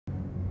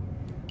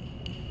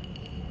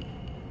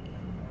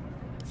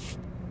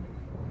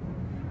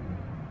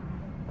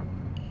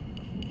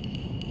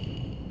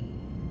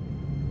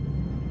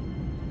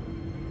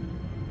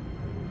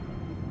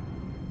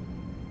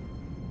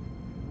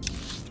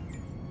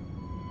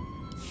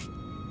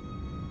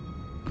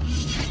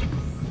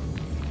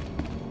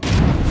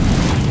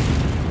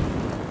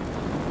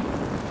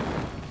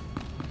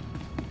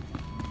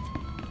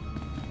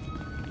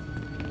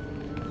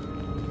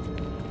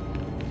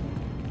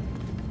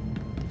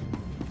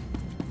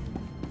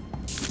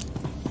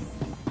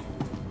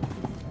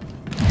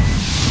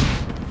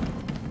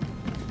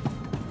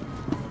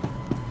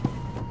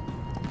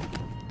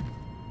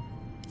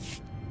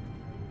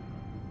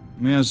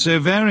We are so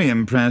very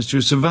impressed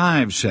you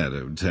survived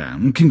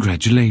SWTOR.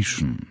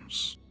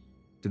 Congratulations.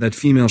 Did that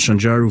female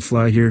Shanjaru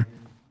fly here?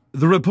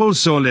 The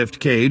repulsor lift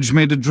cage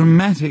made a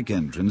dramatic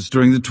entrance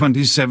during the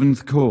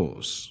 27th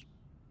course.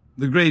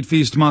 The Great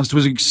Feastmaster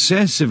was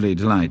excessively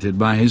delighted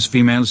by his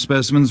female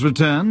specimen's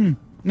return.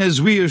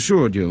 As we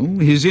assured you,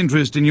 his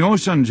interest in your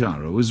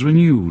Shanjaru was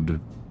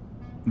renewed.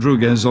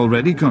 Druga has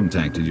already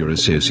contacted your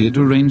associate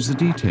to arrange the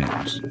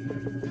details.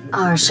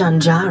 Our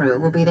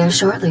Shanjaru will be there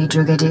shortly,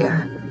 Druga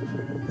dear.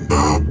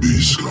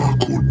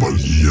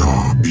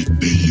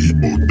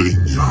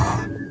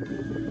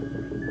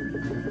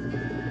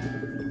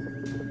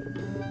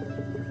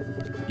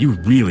 You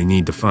really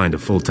need to find a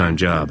full-time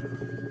job.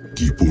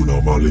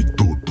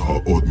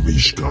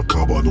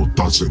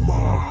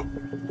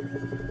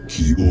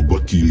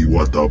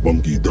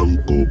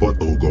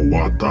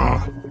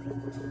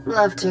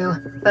 Love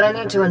to, but I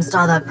need to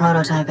install that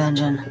prototype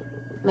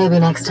engine. Maybe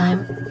next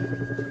time?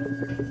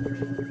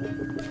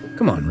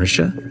 Come on,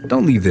 Risha.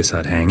 Don't leave this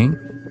hut hanging.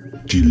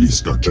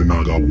 It's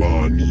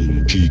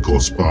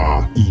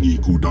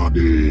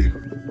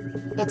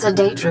a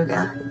date,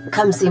 Druga.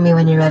 Come see me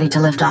when you're ready to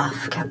lift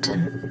off,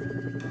 Captain.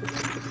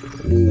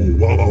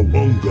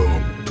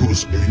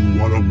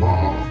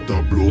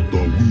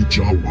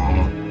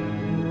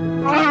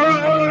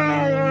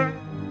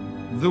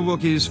 The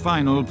Wookiee's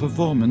final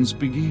performance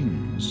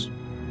begins.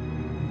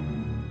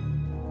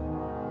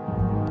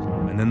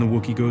 And then the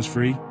Wookiee goes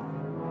free?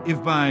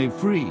 If by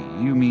free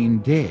you mean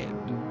dead,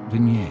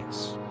 then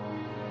yes.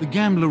 The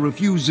gambler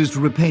refuses to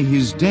repay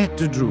his debt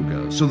to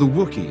Druga, so the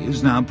Wookiee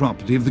is now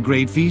property of the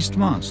Great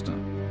Feastmaster.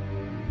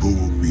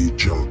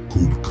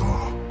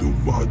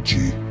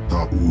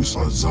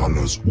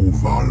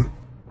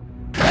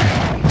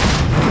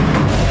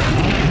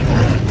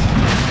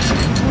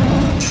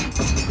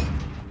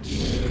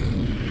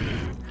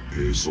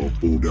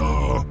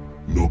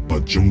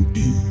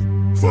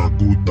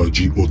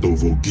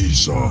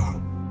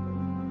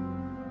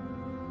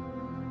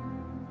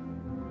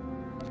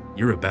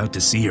 You're about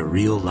to see a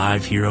real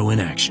live hero in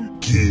action.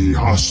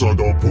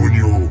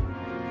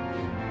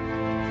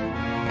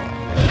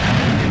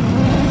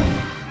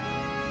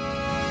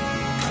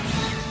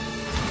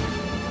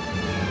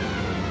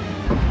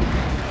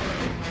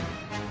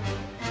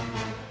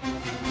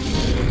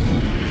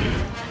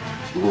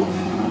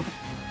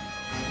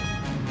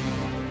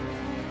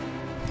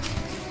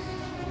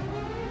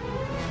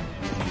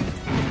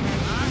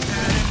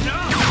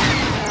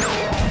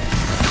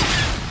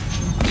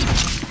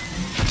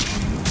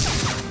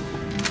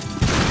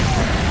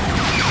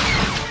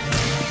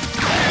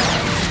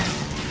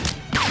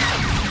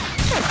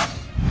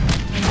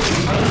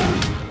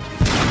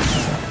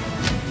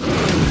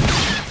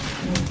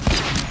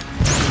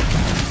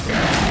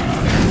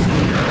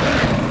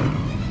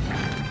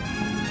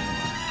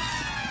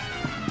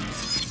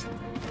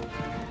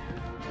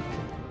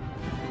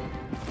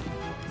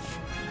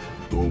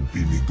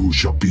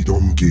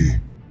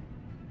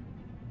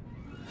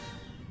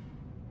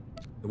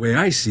 The way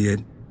I see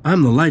it,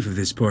 I'm the life of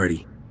this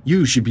party.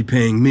 You should be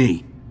paying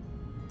me.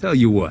 Tell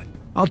you what,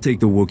 I'll take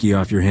the Wookiee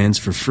off your hands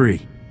for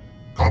free.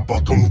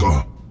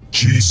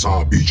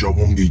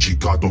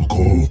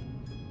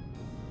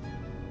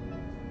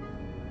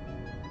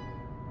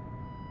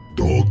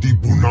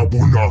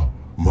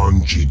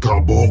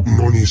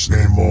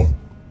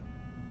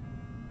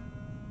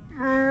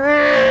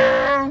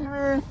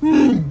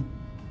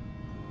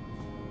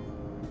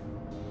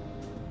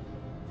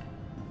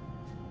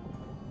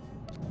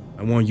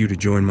 I want you to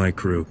join my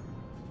crew.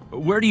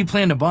 Where do you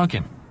plan to bunk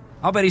him?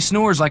 I'll bet he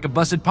snores like a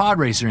busted pod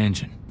racer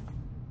engine.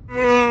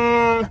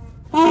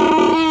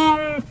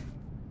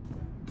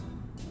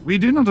 We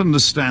do not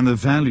understand the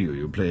value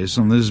you place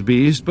on this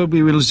beast, but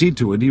we will see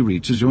to it he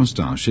reaches your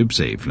starship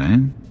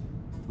safely.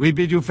 We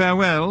bid you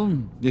farewell.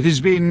 It has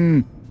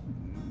been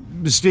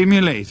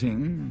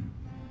stimulating.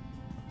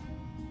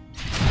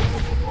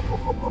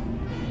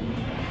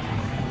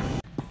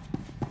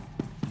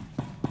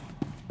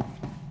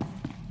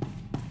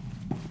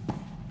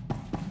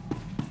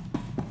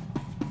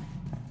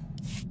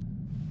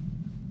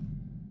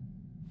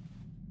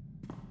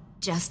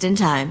 Just in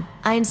time.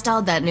 I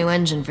installed that new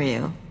engine for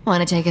you.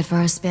 Want to take it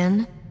for a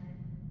spin?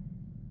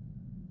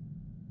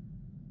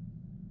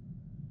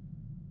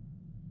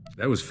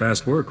 That was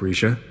fast work,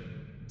 Risha.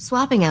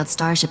 Swapping out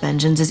starship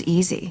engines is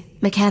easy.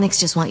 Mechanics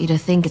just want you to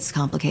think it's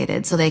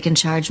complicated so they can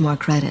charge more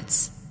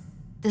credits.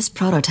 This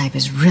prototype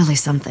is really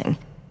something.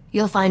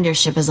 You'll find your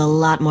ship is a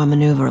lot more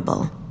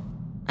maneuverable.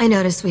 I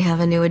noticed we have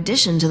a new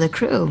addition to the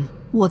crew.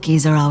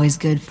 Wookiees are always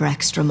good for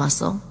extra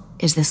muscle.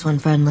 Is this one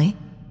friendly?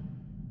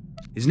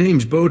 His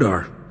name's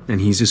Bodar, and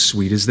he's as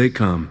sweet as they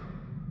come.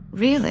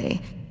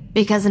 Really?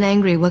 Because an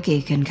angry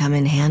Wookiee can come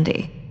in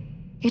handy.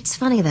 It's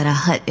funny that a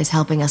Hutt is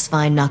helping us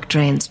find Nock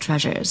Drain's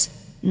treasures.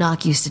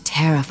 Nock used to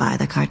terrify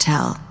the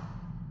cartel.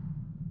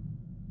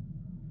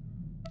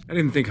 I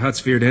didn't think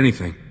Hutts feared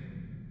anything.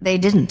 They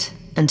didn't,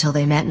 until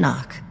they met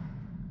Nock.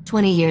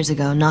 20 years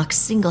ago, Nock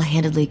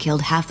single-handedly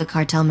killed half the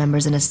cartel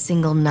members in a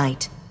single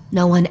night.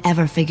 No one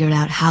ever figured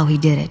out how he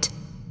did it.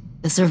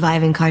 The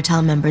surviving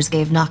cartel members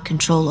gave Nock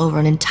control over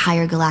an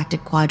entire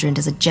galactic quadrant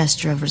as a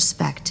gesture of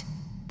respect.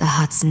 The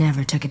Hutts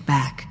never took it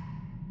back.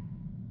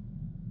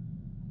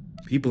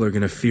 People are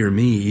gonna fear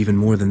me even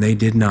more than they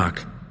did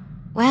Nock.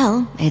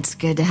 Well, it's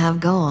good to have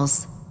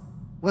goals.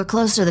 We're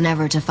closer than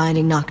ever to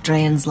finding Nock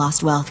Draen's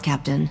lost wealth,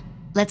 Captain.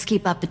 Let's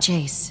keep up the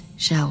chase,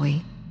 shall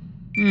we?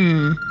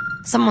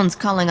 Someone's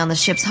calling on the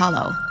ship's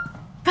holo.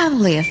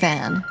 Probably a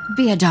fan.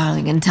 Be a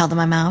darling and tell them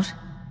I'm out.